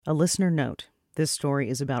A listener note: this story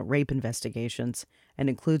is about rape investigations and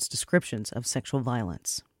includes descriptions of sexual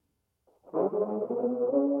violence.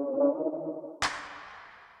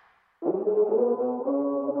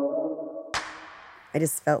 I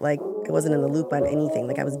just felt like I wasn't in the loop on anything,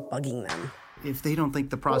 like I was bugging them. If they don't think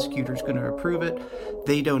the prosecutor's going to approve it,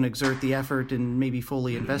 they don't exert the effort in maybe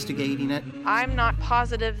fully investigating it. I'm not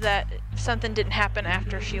positive that something didn't happen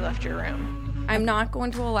after she left your room. I'm not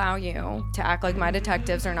going to allow you to act like my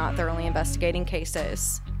detectives are not thoroughly investigating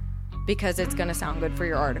cases because it's going to sound good for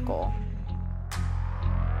your article.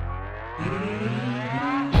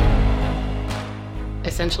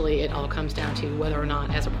 Essentially, it all comes down to whether or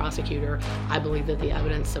not, as a prosecutor, I believe that the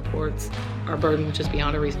evidence supports our burden, which is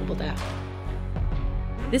beyond a reasonable doubt.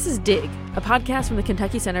 This is Dig, a podcast from the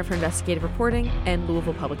Kentucky Center for Investigative Reporting and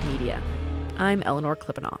Louisville Public Media. I'm Eleanor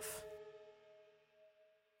Klipanoff.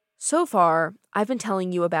 So far, I've been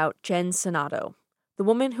telling you about Jen Sonato, the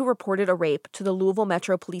woman who reported a rape to the Louisville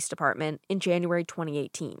Metro Police Department in January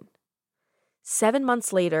 2018. 7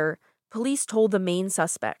 months later, police told the main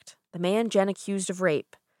suspect, the man Jen accused of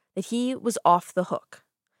rape, that he was off the hook.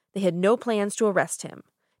 They had no plans to arrest him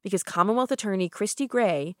because Commonwealth Attorney Christy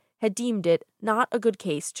Gray had deemed it not a good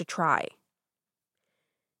case to try.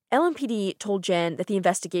 LMPD told Jen that the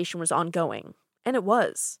investigation was ongoing, and it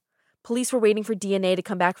was. Police were waiting for DNA to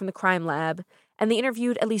come back from the crime lab, and they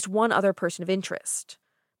interviewed at least one other person of interest,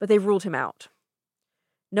 but they ruled him out.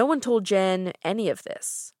 No one told Jen any of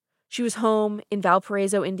this. She was home in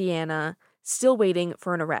Valparaiso, Indiana, still waiting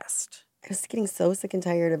for an arrest. I was getting so sick and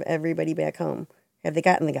tired of everybody back home. Have they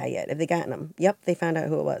gotten the guy yet? Have they gotten him? Yep, they found out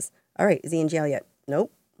who it was. All right, is he in jail yet?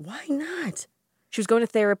 Nope. Why not? She was going to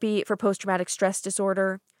therapy for post-traumatic stress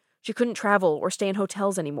disorder. She couldn't travel or stay in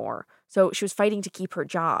hotels anymore, so she was fighting to keep her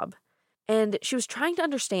job. And she was trying to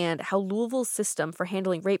understand how Louisville's system for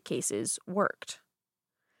handling rape cases worked.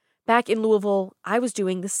 Back in Louisville, I was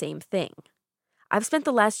doing the same thing. I've spent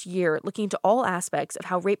the last year looking into all aspects of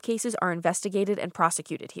how rape cases are investigated and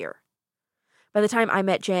prosecuted here. By the time I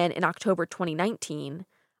met Jen in October 2019,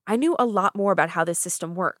 I knew a lot more about how this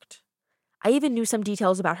system worked. I even knew some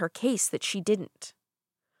details about her case that she didn't.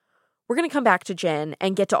 We're going to come back to Jen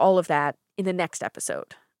and get to all of that in the next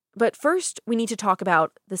episode. But first, we need to talk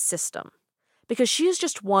about the system, because she is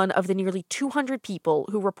just one of the nearly 200 people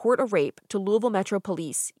who report a rape to Louisville Metro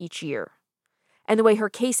Police each year. And the way her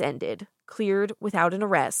case ended, cleared without an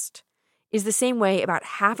arrest, is the same way about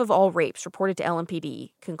half of all rapes reported to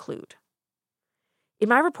LMPD conclude. In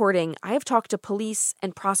my reporting, I have talked to police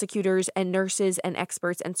and prosecutors and nurses and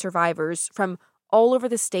experts and survivors from all over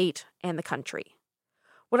the state and the country.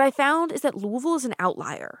 What I found is that Louisville is an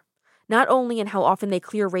outlier, not only in how often they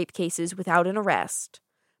clear rape cases without an arrest,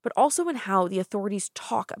 but also in how the authorities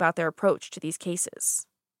talk about their approach to these cases.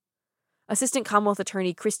 Assistant Commonwealth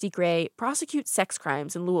Attorney Christy Gray prosecutes sex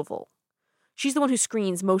crimes in Louisville. She's the one who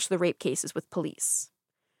screens most of the rape cases with police.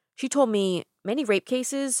 She told me many rape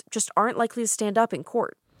cases just aren't likely to stand up in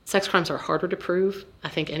court. Sex crimes are harder to prove. I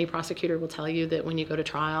think any prosecutor will tell you that when you go to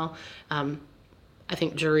trial, I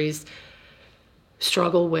think juries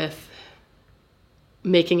struggle with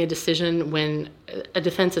making a decision when a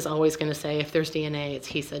defense is always going to say if there's DNA, it's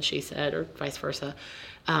he said, she said, or vice versa.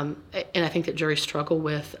 And I think that juries struggle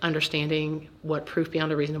with understanding what proof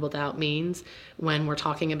beyond a reasonable doubt means when we're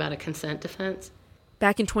talking about a consent defense.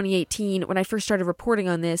 Back in 2018, when I first started reporting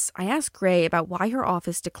on this, I asked Gray about why her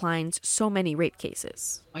office declines so many rape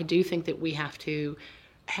cases. I do think that we have to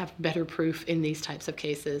have better proof in these types of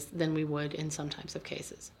cases than we would in some types of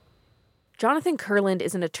cases. Jonathan Kurland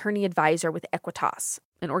is an attorney advisor with Equitas,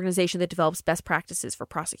 an organization that develops best practices for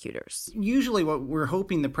prosecutors. Usually what we're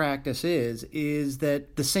hoping the practice is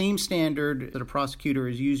that the same standard that a prosecutor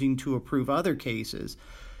is using to approve other cases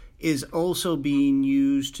is also being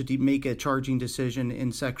used to make a charging decision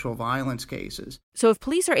in sexual violence cases. So if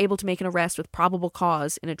police are able to make an arrest with probable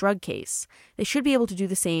cause in a drug case, they should be able to do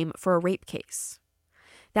the same for a rape case.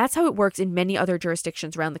 That's how it works in many other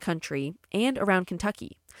jurisdictions around the country and around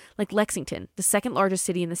Kentucky, like Lexington, the second largest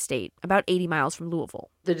city in the state, about 80 miles from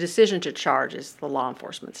Louisville. The decision to charge is the law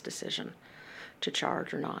enforcement's decision to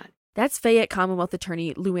charge or not. That's Fayette Commonwealth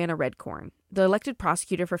Attorney Luanna Redcorn, the elected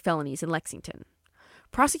prosecutor for felonies in Lexington.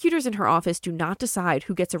 Prosecutors in her office do not decide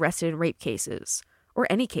who gets arrested in rape cases, or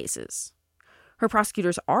any cases. Her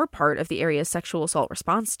prosecutors are part of the area's sexual assault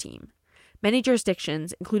response team. Many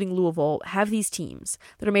jurisdictions, including Louisville, have these teams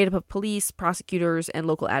that are made up of police, prosecutors, and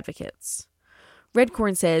local advocates.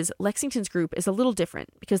 Redcorn says Lexington's group is a little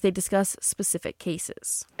different because they discuss specific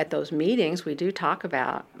cases. At those meetings, we do talk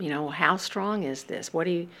about, how strong is this? What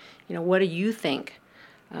do you think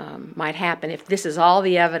might happen if this is all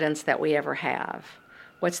the evidence that we ever have?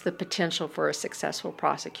 What's the potential for a successful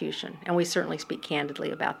prosecution? And we certainly speak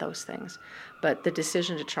candidly about those things. But the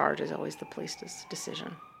decision to charge is always the police's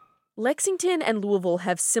decision. Lexington and Louisville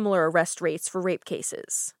have similar arrest rates for rape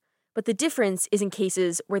cases, but the difference is in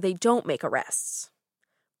cases where they don't make arrests.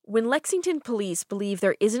 When Lexington police believe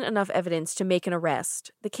there isn't enough evidence to make an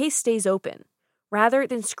arrest, the case stays open, rather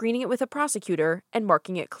than screening it with a prosecutor and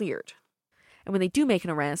marking it cleared. And when they do make an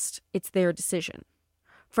arrest, it's their decision.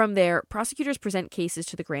 From there, prosecutors present cases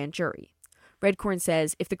to the grand jury. Redcorn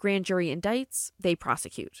says if the grand jury indicts, they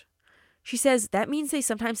prosecute. She says that means they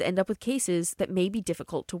sometimes end up with cases that may be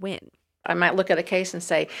difficult to win. I might look at a case and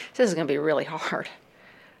say, this is going to be really hard.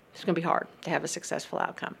 It's going to be hard to have a successful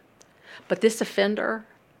outcome. But this offender,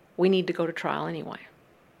 we need to go to trial anyway.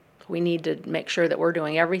 We need to make sure that we're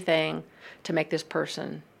doing everything to make this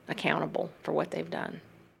person accountable for what they've done.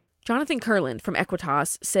 Jonathan Kurland from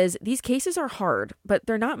Equitas says these cases are hard, but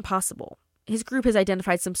they're not impossible. His group has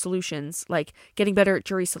identified some solutions, like getting better at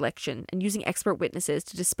jury selection and using expert witnesses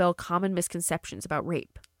to dispel common misconceptions about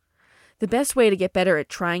rape. The best way to get better at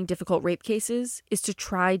trying difficult rape cases is to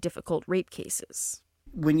try difficult rape cases.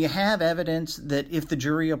 When you have evidence that if the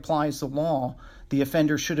jury applies the law, the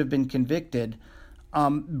offender should have been convicted,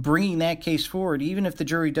 bringing that case forward, even if the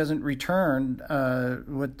jury doesn't return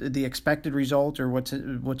what the expected result or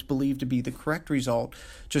what's believed to be the correct result,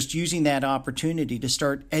 just using that opportunity to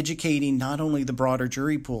start educating not only the broader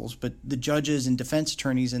jury pools, but the judges and defense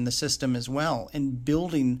attorneys in the system as well, and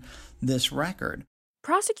building this record.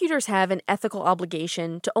 Prosecutors have an ethical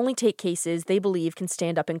obligation to only take cases they believe can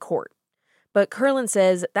stand up in court. But Kurland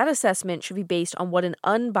says that assessment should be based on what an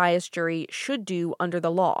unbiased jury should do under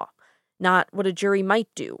the law, not what a jury might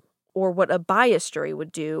do, or what a biased jury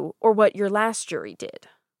would do, or what your last jury did.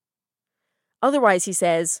 Otherwise, he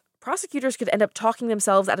says, prosecutors could end up talking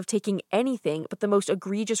themselves out of taking anything but the most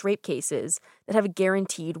egregious rape cases that have a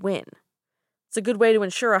guaranteed win. It's a good way to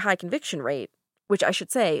ensure a high conviction rate, which I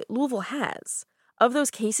should say Louisville has. Of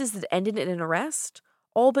those cases that ended in an arrest,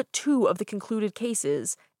 all but 2 of the concluded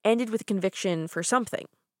cases ended with a conviction for something.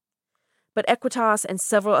 But Equitas and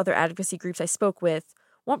several other advocacy groups I spoke with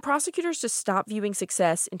want prosecutors to stop viewing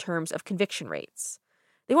success in terms of conviction rates.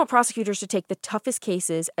 They want prosecutors to take the toughest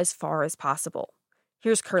cases as far as possible.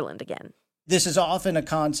 Here's Kurland again. This is often a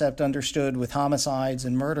concept understood with homicides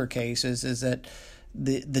and murder cases, is that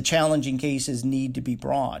the challenging cases need to be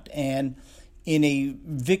brought. And in a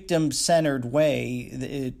victim-centered way,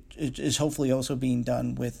 it is hopefully also being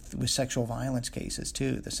done with sexual violence cases,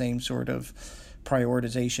 too. The same sort of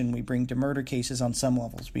prioritization we bring to murder cases on some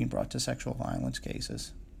levels being brought to sexual violence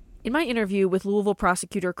cases. In my interview with Louisville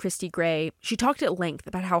prosecutor Christy Gray, she talked at length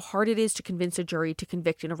about how hard it is to convince a jury to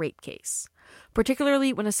convict in a rape case,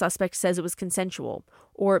 particularly when a suspect says it was consensual,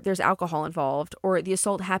 or there's alcohol involved, or the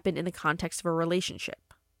assault happened in the context of a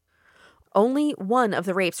relationship. Only 1 of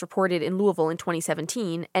the rapes reported in Louisville in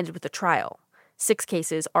 2017 ended with a trial. 6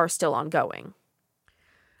 cases are still ongoing.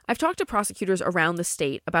 I've talked to prosecutors around the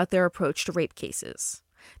state about their approach to rape cases.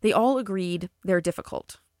 They all agreed they're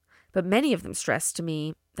difficult, but many of them stressed to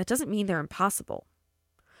me that doesn't mean they're impossible.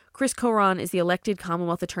 Chris Coron is the elected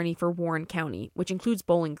Commonwealth attorney for Warren County, which includes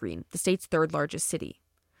Bowling Green, the state's 3rd largest city.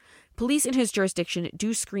 Police in his jurisdiction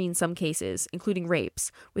do screen some cases, including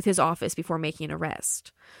rapes, with his office before making an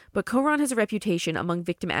arrest. But Coron has a reputation among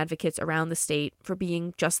victim advocates around the state for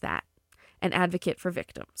being just that, an advocate for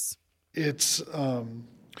victims. It's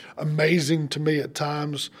amazing to me at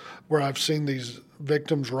times where I've seen these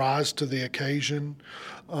victims rise to the occasion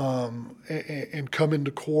and come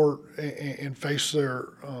into court and face their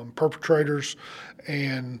perpetrators.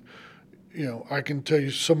 And, you know, I can tell you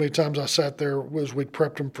so many times I sat there as we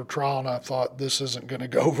prepped them for trial and I thought this isn't going to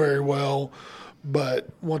go very well. But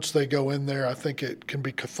once they go in there, I think it can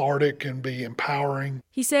be cathartic and be empowering.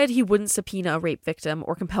 He said he wouldn't subpoena a rape victim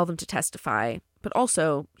or compel them to testify, but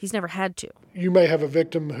also he's never had to. You may have a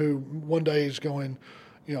victim who one day is going,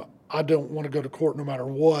 you know, I don't want to go to court no matter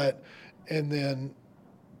what. And then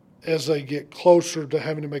as they get closer to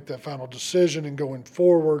having to make that final decision and going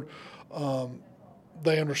forward,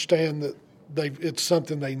 they understand that it's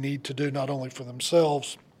something they need to do not only for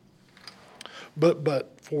themselves, but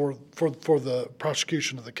for the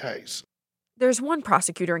prosecution of the case. There's one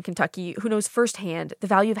prosecutor in Kentucky who knows firsthand the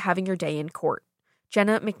value of having your day in court,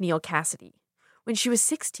 Jenna McNeil Cassidy. When she was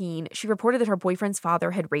 16, she reported that her boyfriend's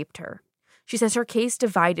father had raped her. She says her case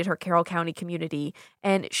divided her Carroll County community,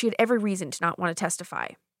 and she had every reason to not want to testify.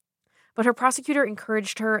 But her prosecutor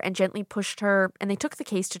encouraged her and gently pushed her, and they took the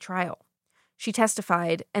case to trial. She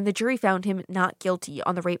testified, and the jury found him not guilty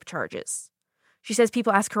on the rape charges. She says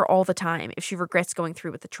people ask her all the time if she regrets going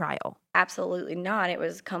through with the trial. Absolutely not. It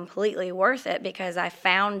was completely worth it because I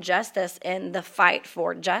found justice in the fight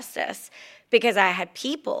for justice, because I had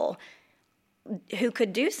people who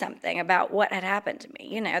could do something about what had happened to me.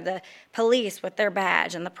 You know, the police with their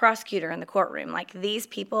badge and the prosecutor in the courtroom. Like, these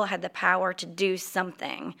people had the power to do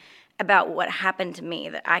something about what happened to me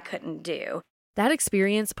that I couldn't do. That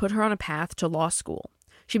experience put her on a path to law school.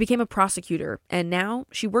 She became a prosecutor, and now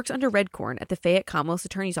she works under Redcorn at the Fayette Commonwealth's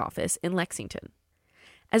Attorney's Office in Lexington.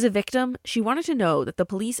 As a victim, she wanted to know that the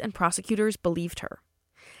police and prosecutors believed her.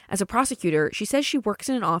 As a prosecutor, she says she works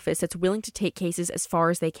in an office that's willing to take cases as far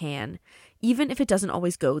as they can, even if it doesn't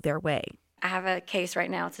always go their way. I have a case right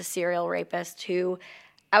now. It's a serial rapist who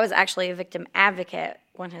I was actually a victim advocate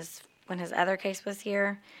when his other case was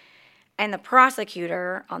here. And the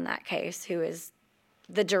prosecutor on that case, who is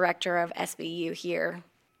the director of SVU here,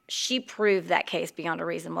 she proved that case beyond a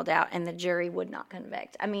reasonable doubt, and the jury would not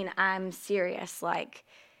convict. I mean, I'm serious. Like,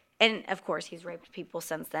 and of course, he's raped people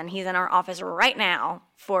since then. He's in our office right now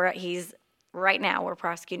we're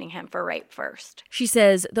prosecuting him for rape first. She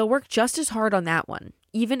says they'll work just as hard on that one,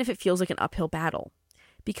 even if it feels like an uphill battle,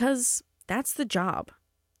 because that's the job.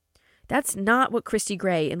 That's not what Christy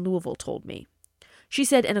Gray in Louisville told me. She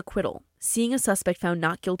said an acquittal, seeing a suspect found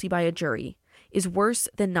not guilty by a jury, is worse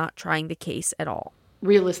than not trying the case at all.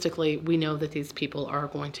 Realistically, we know that these people are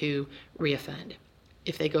going to reoffend.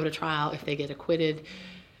 If they go to trial, if they get acquitted,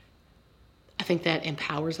 I think that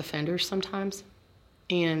empowers offenders sometimes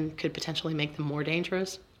and could potentially make them more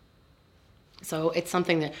dangerous. So it's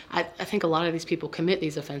something that I think a lot of these people commit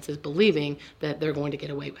these offenses believing that they're going to get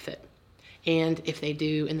away with it. And if they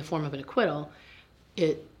do in the form of an acquittal,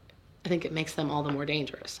 I think it makes them all the more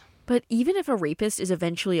dangerous. But even if a rapist is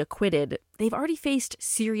eventually acquitted, they've already faced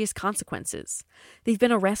serious consequences. They've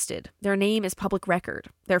been arrested. Their name is public record.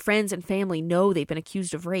 Their friends and family know they've been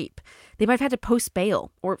accused of rape. They might have had to post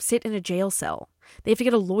bail or sit in a jail cell. They have to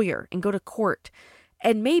get a lawyer and go to court.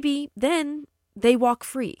 And maybe then they walk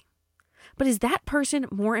free. But is that person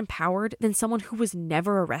more empowered than someone who was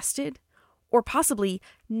never arrested? Or possibly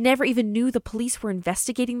never even knew the police were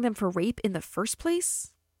investigating them for rape in the first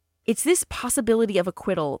place? It's this possibility of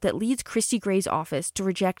acquittal that leads Christy Gray's office to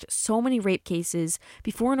reject so many rape cases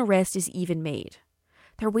before an arrest is even made.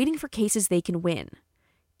 They're waiting for cases they can win,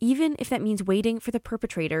 even if that means waiting for the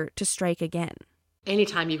perpetrator to strike again.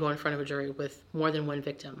 Anytime you go in front of a jury with more than one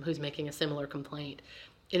victim who's making a similar complaint,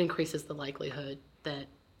 it increases the likelihood that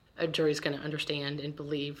a jury's going to understand and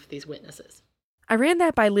believe these witnesses. I ran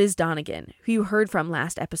that by Liz Donegan, who you heard from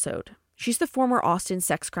last episode. She's the former Austin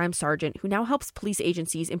sex crime sergeant who now helps police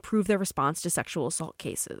agencies improve their response to sexual assault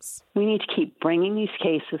cases. We need to keep bringing these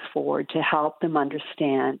cases forward to help them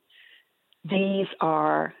understand these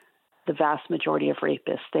are the vast majority of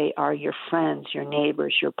rapists. They are your friends, your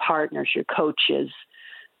neighbors, your partners, your coaches,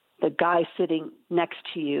 the guy sitting next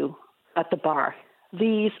to you at the bar.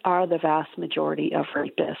 These are the vast majority of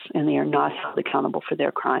rapists, and they are not held accountable for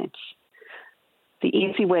their crimes. The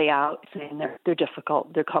easy way out, saying they're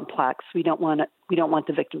difficult, they're complex. We don't want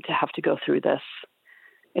the victim to have to go through this.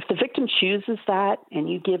 If the victim chooses that and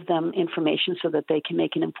you give them information so that they can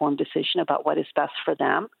make an informed decision about what is best for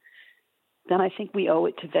them, then I think we owe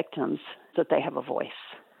it to victims that they have a voice.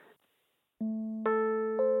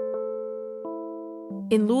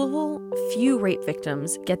 In Louisville, few rape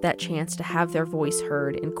victims get that chance to have their voice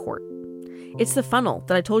heard in court. It's the funnel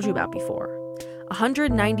that I told you about before.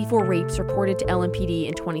 194 rapes reported to LMPD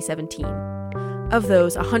in 2017. Of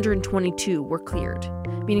those, 122 were cleared,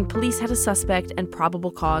 meaning police had a suspect and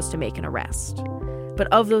probable cause to make an arrest. But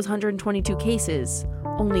of those 122 cases,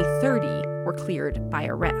 only 30 were cleared by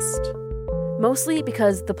arrest. Mostly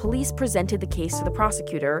because the police presented the case to the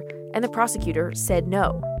prosecutor, and the prosecutor said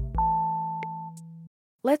no.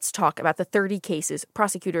 Let's talk about the 30 cases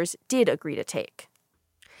prosecutors did agree to take.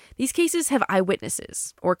 These cases have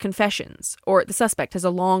eyewitnesses, or confessions, or the suspect has a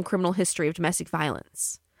long criminal history of domestic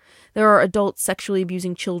violence. There are adults sexually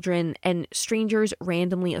abusing children and strangers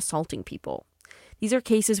randomly assaulting people. These are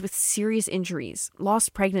cases with serious injuries,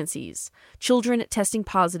 lost pregnancies, children testing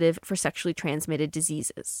positive for sexually transmitted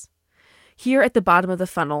diseases. Here at the bottom of the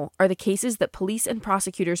funnel are the cases that police and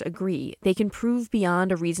prosecutors agree they can prove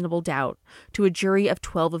beyond a reasonable doubt to a jury of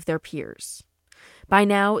 12 of their peers. By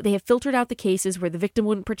now, they have filtered out the cases where the victim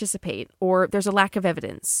wouldn't participate or there's a lack of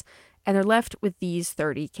evidence, and they're left with these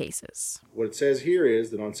 30 cases. What it says here is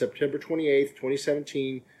that on September 28th,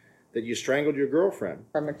 2017, that you strangled your girlfriend.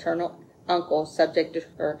 Her maternal uncle subjected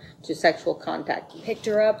her to sexual contact. He picked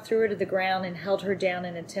her up, threw her to the ground, and held her down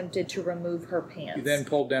and attempted to remove her pants. He then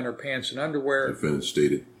pulled down her pants and underwear. The defendant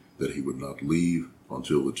stated that he would not leave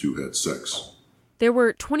until the two had sex. There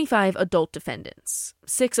were 25 adult defendants.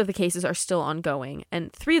 6 of the cases are still ongoing,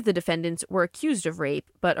 and 3 of the defendants were accused of rape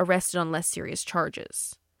but arrested on less serious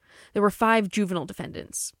charges. There were 5 juvenile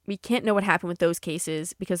defendants. We can't know what happened with those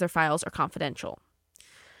cases because their files are confidential.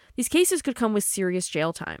 These cases could come with serious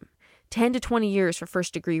jail time, 10 to 20 years for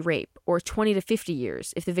first-degree rape, or 20 to 50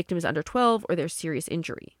 years if the victim is under 12 or there's serious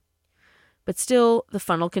injury. But still, the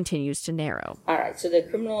funnel continues to narrow. All right, so the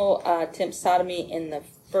criminal attempt sodomy in the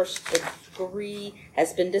first degree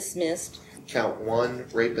has been dismissed. Count 1,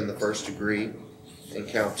 rape in the first degree, and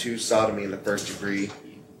count 2, sodomy in the first degree,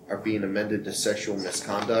 are being amended to sexual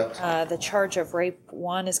misconduct. The charge of rape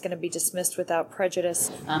 1 is going to be dismissed without prejudice.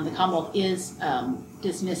 The Commonwealth is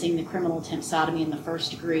dismissing the criminal attempt sodomy in the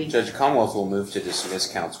first degree. Judge Commonwealth will move to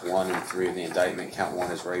dismiss counts 1 and 3 of the indictment. Count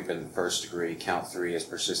 1 is rape in the first degree. Count 3 is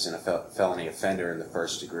persistent felony offender in the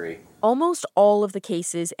first degree. Almost all of the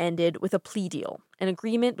cases ended with a plea deal, an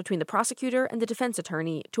agreement between the prosecutor and the defense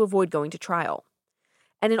attorney to avoid going to trial.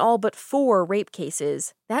 And in all but 4 rape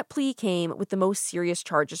cases, that plea came with the most serious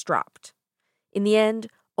charges dropped. In the end,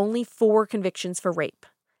 only 4 convictions for rape,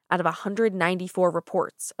 out of 194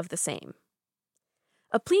 reports of the same.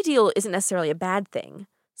 A plea deal isn't necessarily a bad thing.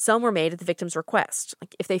 Some were made at the victim's request,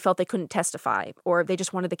 like if they felt they couldn't testify, or they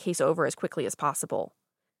just wanted the case over as quickly as possible.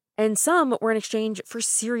 And some were in exchange for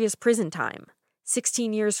serious prison time,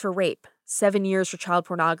 16 years for rape, 7 years for child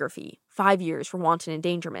pornography, 5 years for wanton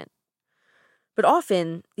endangerment. But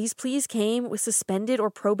often, these pleas came with suspended or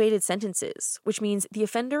probated sentences, which means the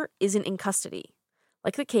offender isn't in custody,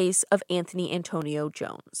 like the case of Anthony Antonio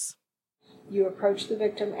Jones. You approached the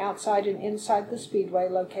victim outside and inside the speedway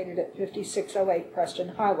located at 5608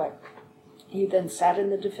 Preston Highway. You then sat in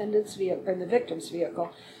the victim's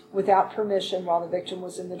vehicle without permission while the victim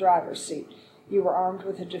was in the driver's seat. You were armed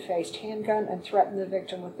with a defaced handgun and threatened the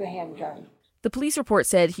victim with the handgun. The police report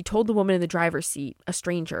said he told the woman in the driver's seat, a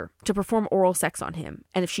stranger, to perform oral sex on him,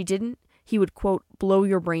 and if she didn't, he would, quote, blow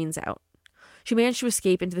your brains out. She managed to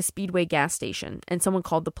escape into the Speedway gas station, and someone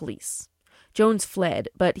called the police. Jones fled,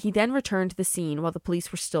 but he then returned to the scene while the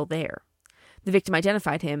police were still there. The victim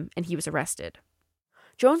identified him, and he was arrested.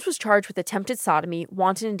 Jones was charged with attempted sodomy,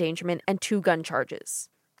 wanton endangerment, and 2 gun charges.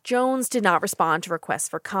 Jones did not respond to requests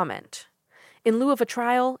for comment. In lieu of a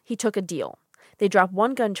trial, he took a deal. They dropped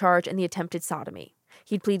 1 gun charge and the attempted sodomy.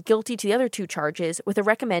 He'd plead guilty to the other 2 charges with a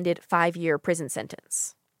recommended 5-year prison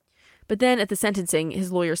sentence. But then at the sentencing,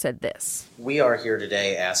 his lawyer said this. We are here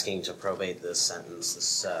today asking to probate this sentence,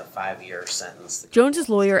 this 5-year sentence. Jones's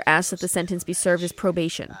lawyer asked that the sentence be served as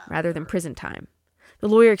probation rather than prison time. The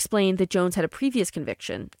lawyer explained that Jones had a previous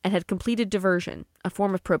conviction and had completed diversion, a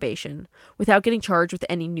form of probation, without getting charged with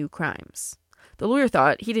any new crimes. The lawyer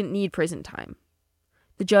thought he didn't need prison time.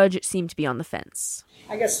 The judge seemed to be on the fence.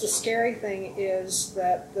 I guess the scary thing is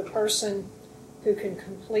that the person who can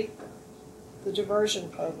complete the diversion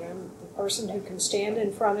program, the person who can stand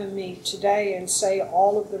in front of me today and say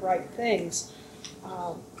all of the right things,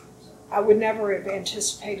 I would never have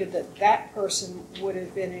anticipated that that person would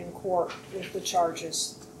have been in court with the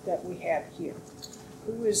charges that we have here.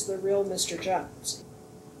 Who is the real Mr. Jones?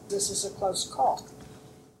 This is a close call.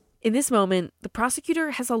 In this moment, the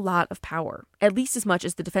prosecutor has a lot of power, at least as much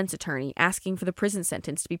as the defense attorney asking for the prison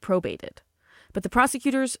sentence to be probated. But the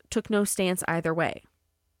prosecutors took no stance either way.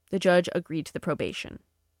 The judge agreed to the probation.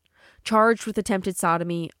 Charged with attempted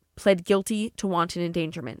sodomy, pled guilty to wanton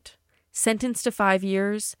endangerment. Sentenced to 5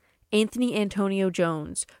 years, Anthony Antonio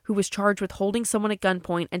Jones, who was charged with holding someone at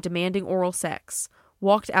gunpoint and demanding oral sex,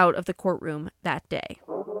 walked out of the courtroom that day.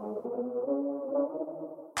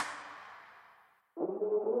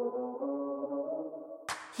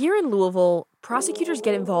 Here in Louisville, prosecutors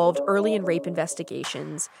get involved early in rape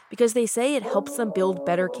investigations because they say it helps them build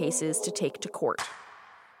better cases to take to court.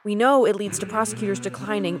 We know it leads to prosecutors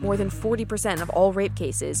declining more than 40% of all rape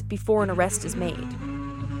cases before an arrest is made.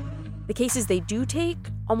 The cases they do take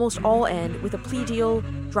almost all end with a plea deal,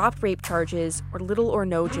 dropped rape charges, or little or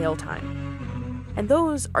no jail time. And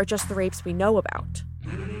those are just the rapes we know about.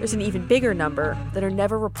 There's an even bigger number that are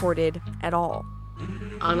never reported at all.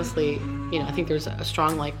 Honestly, I think there's a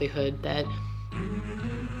strong likelihood that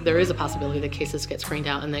there is a possibility that cases get screened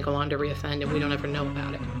out and they go on to reoffend and we don't ever know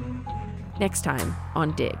about it. Next time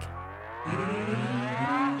on Dig.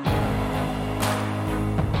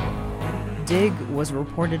 Dig was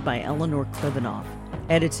reported by Eleanor Klivanoff,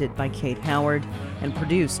 edited by Kate Howard, and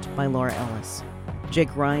produced by Laura Ellis.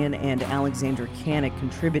 Jake Ryan and Alexandra Canick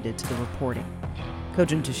contributed to the reporting.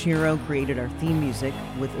 Kojin Toshiro created our theme music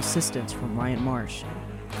with assistance from Ryan Marsh.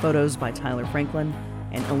 Photos by Tyler Franklin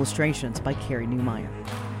and illustrations by Carrie Newmeyer.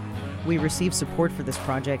 We received support for this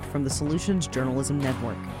project from the Solutions Journalism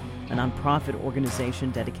Network. a nonprofit organization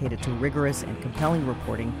dedicated to rigorous and compelling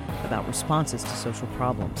reporting about responses to social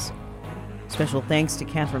problems. Special thanks to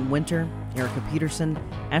Catherine Winter, Erica Peterson,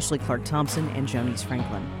 Ashley Clark Thompson, and Jonice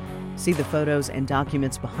Franklin. See the photos and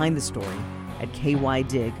documents behind the story at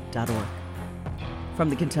kydig.org. From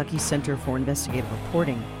the Kentucky Center for Investigative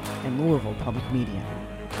Reporting and Louisville Public Media.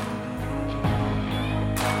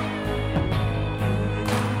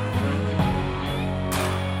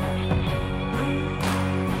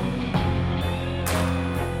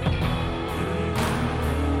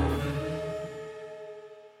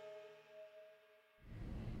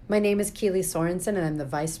 My name is Keely Sorensen, and I'm the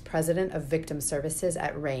Vice President of Victim Services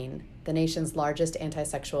at RAIN, the nation's largest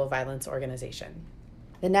anti-sexual violence organization.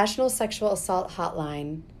 The National Sexual Assault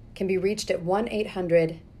Hotline can be reached at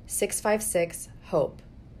 1-800-656-HOPE.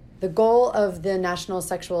 The goal of the National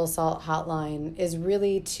Sexual Assault Hotline is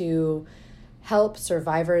really to help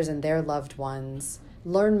survivors and their loved ones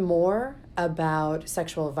learn more about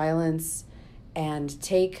sexual violence and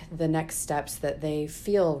take the next steps that they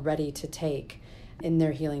feel ready to take in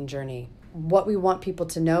their healing journey. What we want people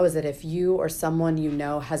to know is that if you or someone you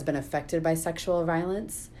know has been affected by sexual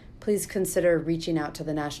violence, please consider reaching out to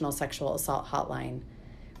the National Sexual Assault Hotline.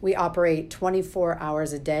 We operate 24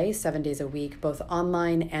 hours a day, 7 days a week, both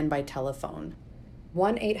online and by telephone.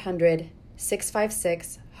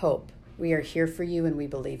 1-800-656-HOPE. We are here for you and we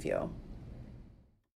believe you.